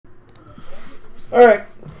All right,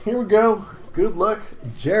 here we go. Good luck,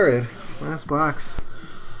 Jared. Last box.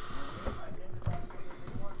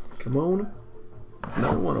 Come on.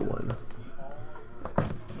 No 101.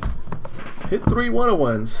 Hit 3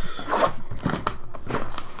 101s.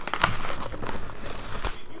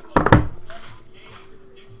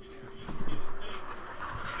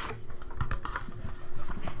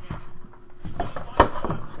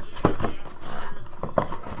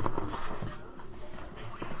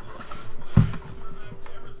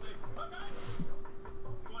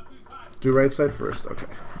 Do right side first, okay.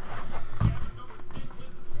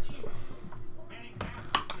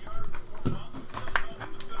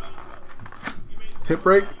 Hip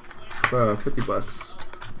break, 50 bucks.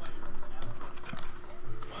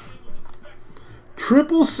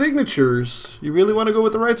 Triple signatures. You really want to go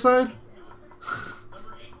with the right side?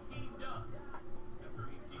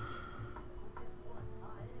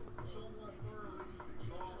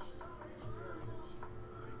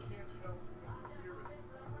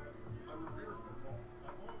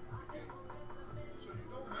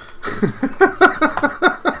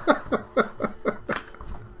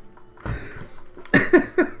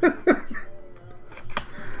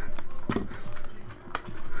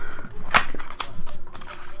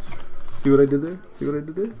 See what I did there? See what I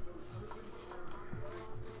did there?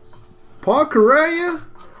 Paul Correa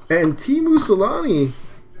and Timu Solani.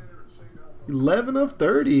 11 of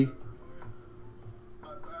 30.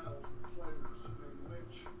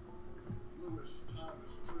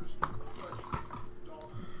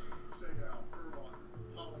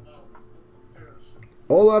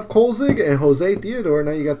 Olaf Kolzig and Jose Theodore.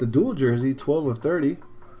 Now you got the dual jersey, 12 of 30.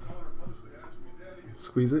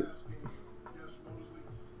 Squeeze it.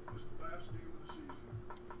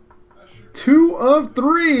 2 of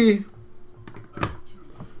 3.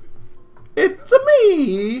 It's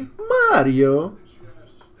me, Mario.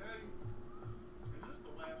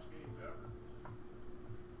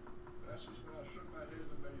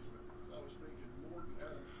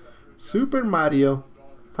 Super Mario.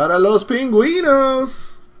 Para los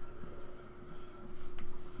pingüinos.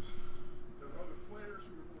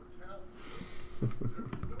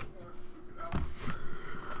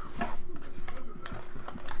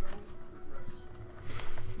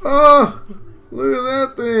 Oh, look at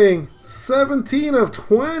that thing. 17 of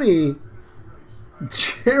 20.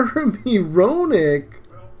 Jeremy Roenick.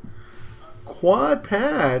 Quad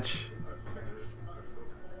patch.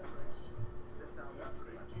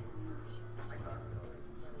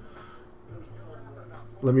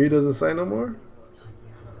 Lemieux doesn't sign no more?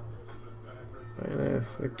 Very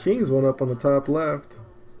nice. The Kings one up on the top left.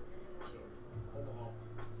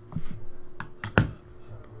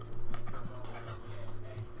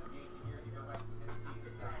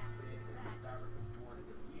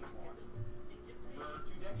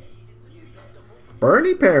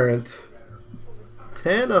 Bernie Parent.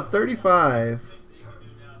 10 of 35.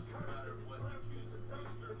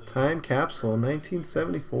 Time capsule,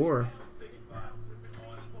 1974.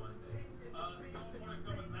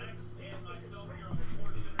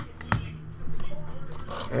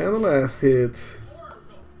 And the last hit.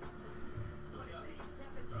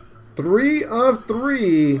 3 of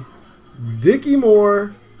 3. Dickie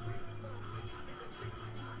Moore.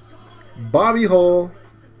 Bobby Hull.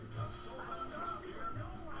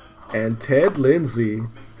 And Ted Lindsay.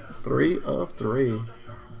 3 of 3.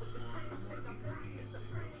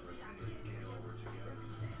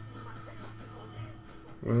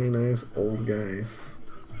 Very nice old guys.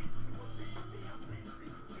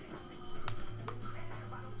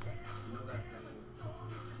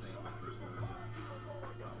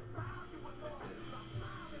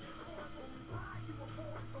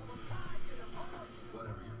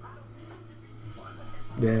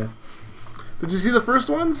 Yeah. Did you see the first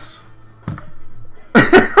ones?